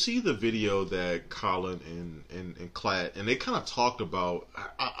this? Did you see the video that Colin and Klatt, and they kind of talked about?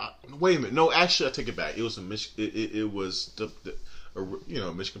 Wait a minute. No, actually, I take it back. It was it was the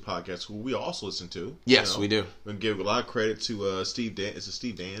Michigan podcast, who we also listen to. Yes, we do. And give a lot of credit to Steve Dan. Is it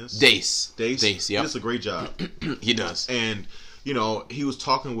Steve Dance? Dace. Yep. He does a great job. He does. And he was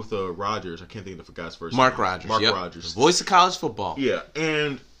talking with Rogers. I can't think of the guy's first name. Mark Rogers. Rogers. The voice of college football. Yeah,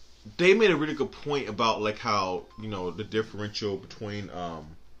 and they made a really good point about like how the differential between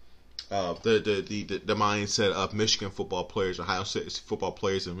the mindset of Michigan football players, Ohio State football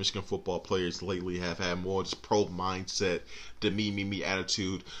players, and Michigan football players lately have had more just pro mindset, the me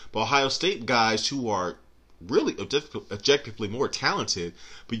attitude. But Ohio State guys who are really objectively more talented,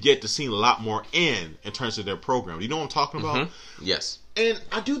 but yet to see a lot more in terms of their program. You know what I'm talking about? Mm-hmm. Yes. And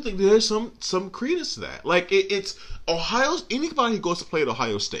I do think there's some credence to that. Like it's anybody who goes to play at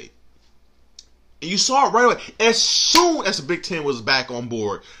Ohio State. You saw it right away. As soon as the Big Ten was back on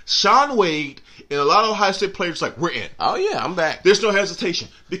board, Shaun Wade and a lot of Ohio State players like, we're in. Oh yeah, I'm back. There's no hesitation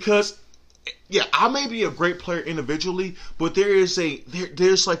because, I may be a great player individually, but there's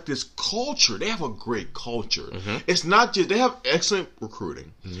like this culture. They have a great culture. Mm-hmm. It's not just they have excellent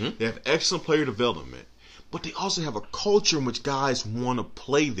recruiting. Mm-hmm. They have excellent player development. But they also have a culture in which guys want to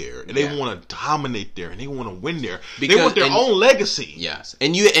play there, and they want to dominate there, and they want to win there. They want their own legacy. Yes,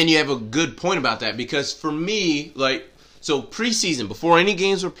 and you have a good point about that, because for me, so preseason, before any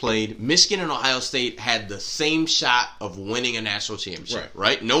games were played, Michigan and Ohio State had the same shot of winning a national championship.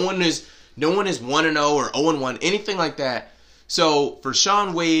 Right? No one is 1-0 or 0-1, anything like that. So for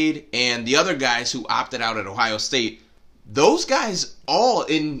Shaun Wade and the other guys who opted out at Ohio State, those guys all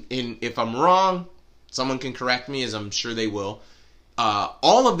in if I'm wrong, someone can correct me, as I'm sure they will.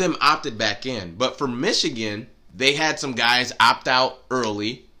 All of them opted back in. But for Michigan, they had some guys opt out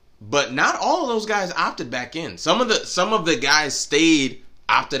early, but not all of those guys opted back in. Some of the guys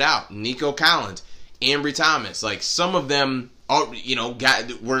opted out. Nico Collins, Ambry Thomas, like some of them,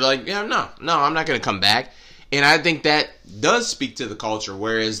 were like, no, I'm not going to come back. And I think that does speak to the culture.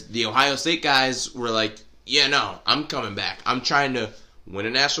 Whereas the Ohio State guys were like, I'm coming back. I'm trying to win a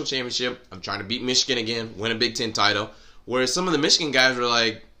national championship. I'm trying to beat Michigan again, win a Big Ten title. Whereas some of the Michigan guys were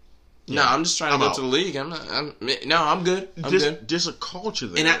like, I'm just trying to go to the league. I'm good. I'm good. There's a culture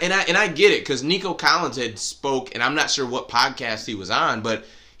there. And I get it, because Nico Collins had spoke, and I'm not sure what podcast he was on, but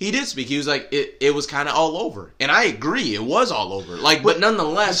he did speak. He was like, it was kind of all over. And I agree, it was all over. But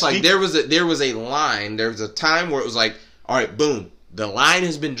nonetheless, there was a line, there was a time where it was like, all right, boom, the line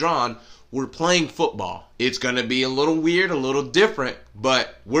has been drawn. We're playing football. It's going to be a little weird, a little different,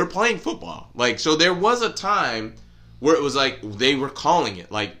 but we're playing football. So there was a time where it was like they were calling it.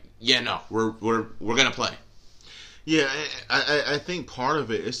 Like, we're going to play. Yeah, I think part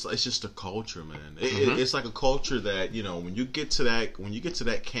of it it's just a culture, man. It's like a culture that when you get to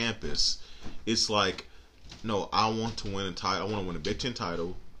that campus, it's like, no, I want to win a title. I want to win a Big Ten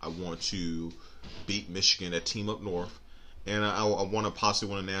title. I want to beat Michigan, that team up north. And I want to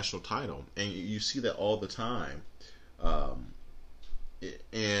possibly win a national title. And you see that all the time.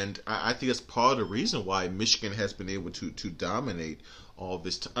 And I think that's part of the reason why Michigan has been able to dominate all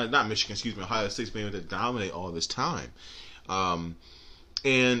this time. Not Michigan, excuse me. Ohio State's been able to dominate all this time.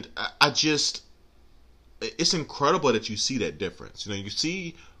 And I just, it's incredible that you see that difference. You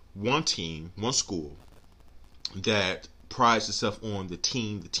see one team, one school that prides itself on the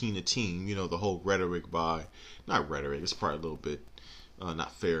team. The whole rhetoric not rhetoric, it's probably a little bit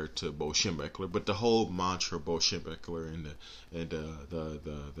not fair to Bo Schembechler, but the whole mantra of Bo Schembechler and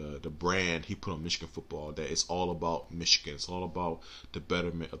the brand he put on Michigan football, that it's all about Michigan. It's all about the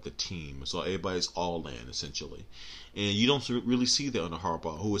betterment of the team. So everybody's all in, essentially. And you don't really see that under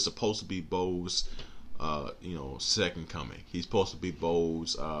Harbaugh, who is supposed to be Bo's second coming. He's supposed to be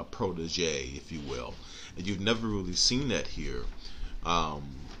Bo's protege, if you will. And you've never really seen that here. And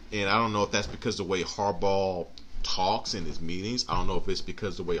I don't know if that's because the way Harbaugh talks in his meetings. I don't know if it's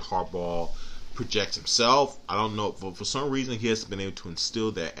because the way Harbaugh projects himself. I don't know. For some reason, he hasn't been able to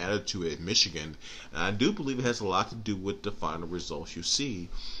instill that attitude at Michigan. And I do believe it has a lot to do with the final results you see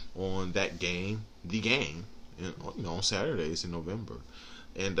on that game, on Saturdays in November.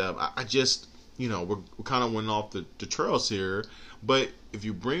 And I just, we're kind of went off the trails here. But if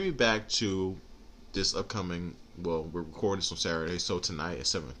you bring me back to this upcoming, we're recording this on Saturday, so tonight at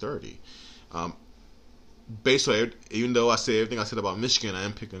 7:30. Basically, even though I say everything I said about Michigan, I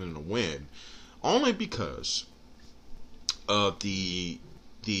am picking them to win, only because of the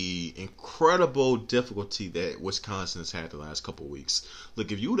incredible difficulty that Wisconsin has had the last couple of weeks.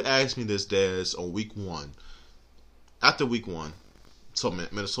 Look, if you would ask me this, Des, on week one, after week one, so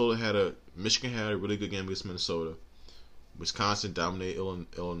Michigan had a really good game against Minnesota. Wisconsin dominated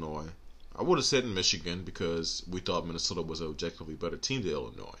Illinois. I would have said in Michigan because we thought Minnesota was an objectively better team than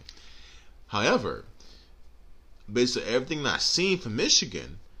Illinois. However, based on everything I've seen from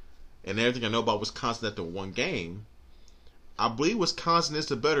Michigan and everything I know about Wisconsin after one game, I believe Wisconsin is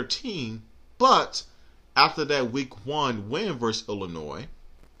the better team. But after that week one win versus Illinois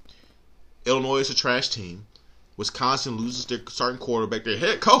is a trash team. Wisconsin loses their starting quarterback, their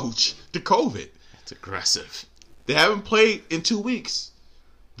head coach, to COVID. That's aggressive. They haven't played in 2 weeks.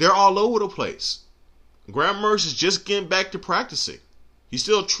 They're all over the place. Graham Mertz is just getting back to practicing. He's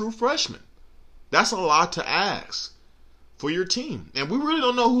still a true freshman. That's a lot to ask for your team. And we really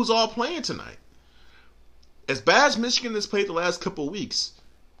don't know who's all playing tonight. As bad as Michigan has played the last couple of weeks,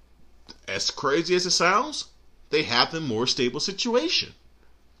 as crazy as it sounds, they have the more stable situation.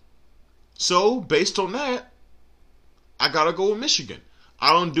 So, based on that, I got to go with Michigan.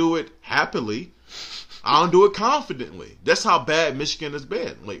 I don't do it happily. I don't do it confidently. That's how bad Michigan has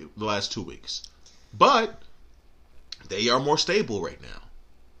been the last 2 weeks. But they are more stable right now.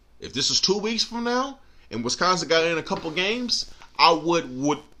 If this was 2 weeks from now and Wisconsin got in a couple games, I would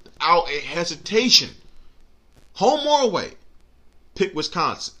without a hesitation, home or away, pick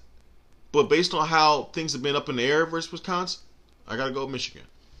Wisconsin. But based on how things have been up in the air versus Wisconsin, I got to go with Michigan.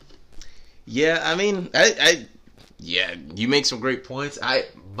 Yeah, I mean, you make some great points.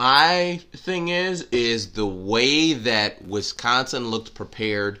 My thing is the way that Wisconsin looked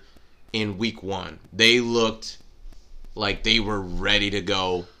prepared in week one. They looked like they were ready to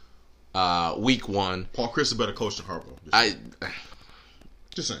go week one. Paul Chryst is a better coach than Harbaugh.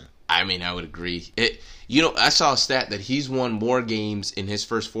 Just saying. I mean, I would agree. I saw a stat that he's won more games in his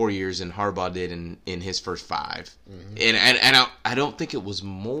first 4 years than Harbaugh did in his first 5. Mm-hmm. And I don't think it was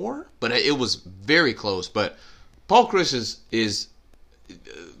more, but it was very close. But Paul Chryst is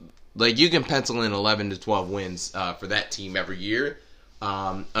like, you can pencil in 11 to 12 wins for that team every year.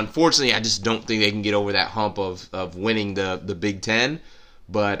 Unfortunately, I just don't think they can get over that hump of winning the Big Ten.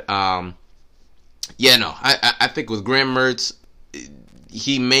 But I think with Graham Mertz,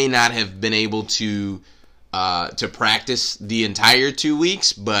 he may not have been able to practice the entire 2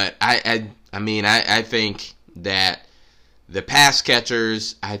 weeks. But I think that the pass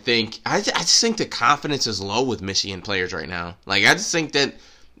catchers, I just think the confidence is low with Michigan players right now. Like, I just think that,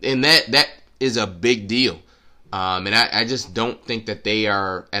 and that is a big deal. And I just don't think that they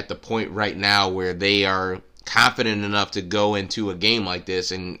are at the point right now where they are confident enough to go into a game like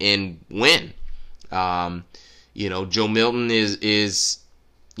this and win. Joe Milton is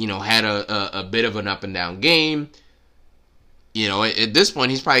had a bit of an up and down game. At this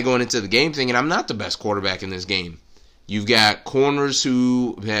point, he's probably going into the game thinking, I'm not the best quarterback in this game. You've got corners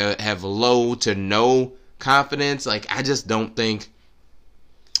who have low to no confidence. Like, I don't think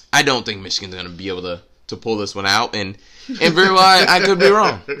Michigan's going to be able to to pull this one out, and very well I could be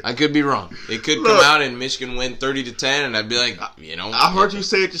wrong. I could be wrong. It could come out and Michigan win 30-10, and I'd be like, I heard you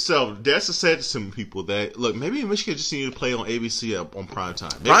say it yourself. That's said to some people that look, maybe Michigan just need to play on ABC on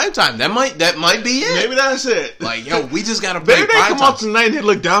primetime. Primetime. That might be it. Maybe that's it. Like, we just gotta play. Maybe they come out tonight and they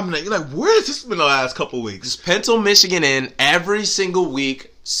look dominant. You're like, where has this been the last couple of weeks? Just pencil Michigan in every single week.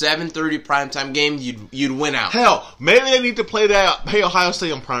 7:30 primetime game, you'd win out. Hell, maybe they need to play Ohio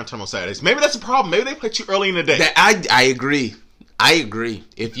State on primetime on Saturdays. Maybe that's a problem. Maybe they play too early in the day. I agree.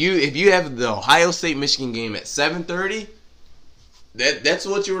 If you have the Ohio State Michigan game at 7:30, that's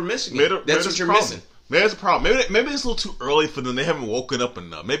what you were missing. That's what you're missing. Maybe that's a problem. Maybe it's a little too early for them. They haven't woken up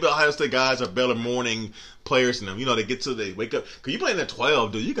enough. Maybe Ohio State guys are better morning players than them. They wake up. Because you playing at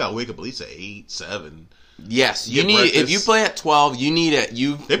 12, dude. You got to wake up at least at 8, 7. Yes, you need. Breakfast. If you play at 12, you need it.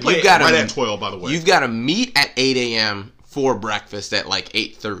 They play right at 12, by the way. You've got to meet at 8 a.m. for breakfast at like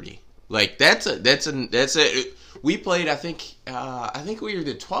 8:30. Like that's a. We played. I think we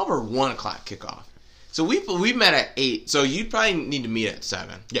either 12 or 1 o'clock kickoff. So we met at 8. So you'd probably need to meet at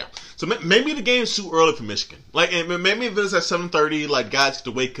 7. Yeah. So maybe the game's too early for Michigan. Like, maybe if it's at 7:30, like guys get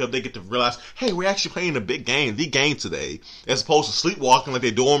to wake up, they get to realize, hey, we're actually playing a big game, the game today, as opposed to sleepwalking like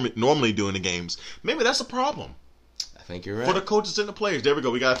they normally do in the games. Maybe that's a problem. I think you're right. For the coaches and the players. There we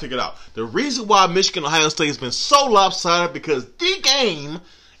go. We got to figure it out. The reason why Michigan Ohio State has been so lopsided because the game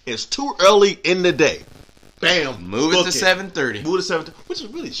is too early in the day. Bam. Move it to 7:30. Move it to 7:30, which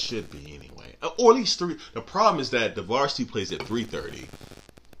it really should be anyway. Or at least 3. The problem is that the varsity plays at 3:30.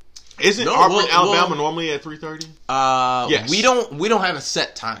 Isn't Auburn, Alabama normally at 3:30? Yes. We don't have a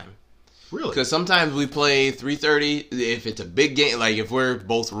set time. Really? Because sometimes we play 3:30. If it's a big game, like if we're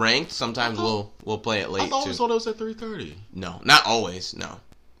both ranked, sometimes we'll play it late. I always thought it was at 3:30. No, not always. No.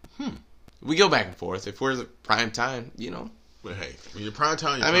 We go back and forth. If we're the prime time, But hey, when you're prime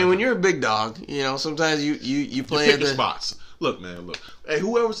time, when you're a big dog, sometimes you play you pick the spots. Look, man, look. Hey,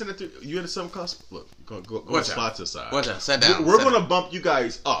 whoever's in the you in the 7 cusp? Look, go spots aside. Watch out. Sit down. We're gonna bump you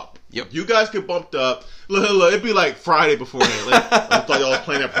guys up. Yep. You guys get bumped up. Look, it'd be like Friday beforehand. I thought y'all was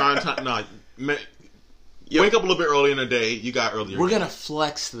playing at prime time. Nah, man, wake up a little bit early in the day. You got earlier. We're gonna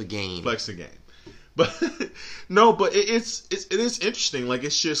flex the game. But no, but it is interesting. Like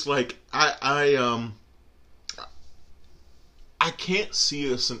it's just like I can't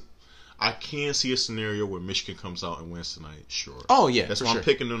see I can see a scenario where Michigan comes out and wins tonight. Sure. Oh yeah, that's why I'm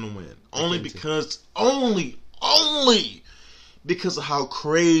picking them to win. Only because of how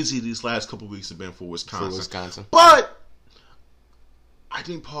crazy these last couple of weeks have been for Wisconsin. But I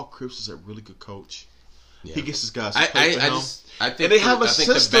think Paul Cripps is a really good coach. Yeah. He gets his guys to play for him. And they have a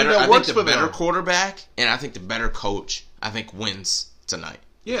system that works for them. I think the better quarterback and I think the better coach, I think, wins tonight.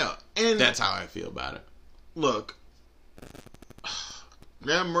 Yeah, and that's how I feel about it. Look,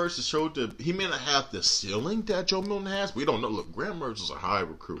 Graham Mertz showed that he may not have the ceiling that Joe Milton has. We don't know. Look, Graham Mertz is a high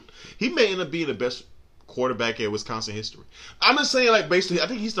recruit. He may end up being the best quarterback in Wisconsin history. I'm just saying, like, basically, I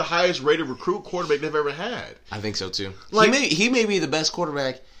think he's the highest rated recruit quarterback they've ever had. I think so too. Like, he may be the best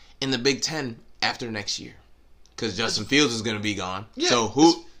quarterback in the Big Ten after next year because Justin Fields is going to be gone. Yeah, so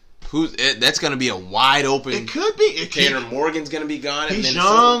that's going to be a wide open. It could be. Tanner Morgan's going to be gone. He's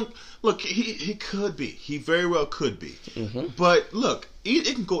young. Look, he could be. He very well could be. Mm-hmm. But look,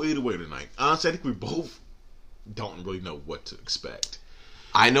 it can go either way tonight. Honestly, I think we both don't really know what to expect.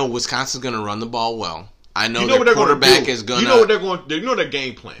 I know Wisconsin's going to run the ball well. I know their quarterback is going to. You know what they're going. You know their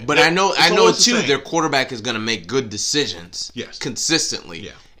game plan. But I know too. Their quarterback is going to make good decisions. Yes. Consistently.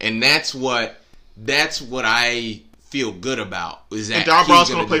 Yeah. And that's what I feel good about. Is that and Don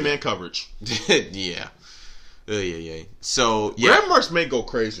Brown's going to play man coverage. Yeah. Yeah. So yeah. Graham Mertz may go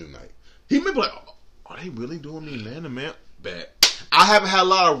crazy tonight. He may be like, are they really doing me man to man? Bad. I haven't had a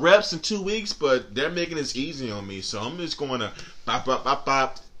lot of reps in 2 weeks, but they're making this easy on me. So I'm just going to pop, pop, pop,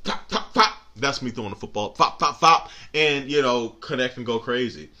 pop, pop, pop, pop. That's me throwing the football. Pop, pop, pop. And, connect and go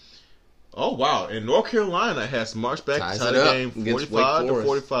crazy. Oh, wow. And North Carolina has marched back to tie the game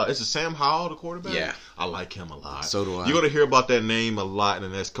 45-45. Is it Sam Howell, the quarterback? Yeah. I like him a lot. So do I. You're going to hear about that name a lot in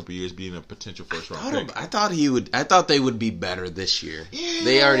the next couple of years being a potential first-round pick. I thought they would be better this year. Yeah.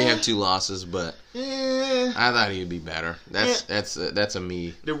 They already have 2 losses, but I thought he would be better. That's a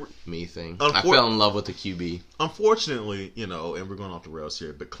me thing. I fell in love with the QB. Unfortunately, and we're going off the rails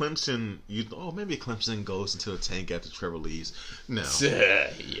here, but Clemson, maybe Clemson goes into the tank after Trevor leaves. No. Yeah,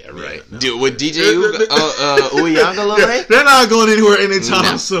 right. No. Dude, with DJ Uiagalelei? They're not going anywhere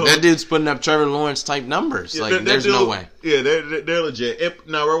anytime soon. That dude's putting up Trevor Lawrence type numbers. Yeah, there's no way. Yeah, they're legit.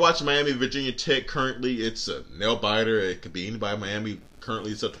 Now we're watching Miami, Virginia Tech. Currently, it's a nail biter. It could be anybody. Miami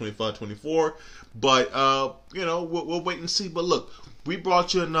currently it's up 25-24. But we'll wait and see. But look, we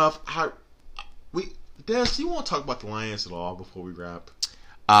brought you enough. Des, do you want to talk about the Lions at all before we wrap?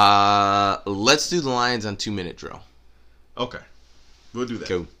 Let's do the Lions on 2-minute drill. Okay. We'll do that.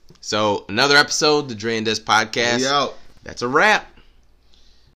 Cool. So, another episode, the Dre and Des podcast. We out. That's a wrap.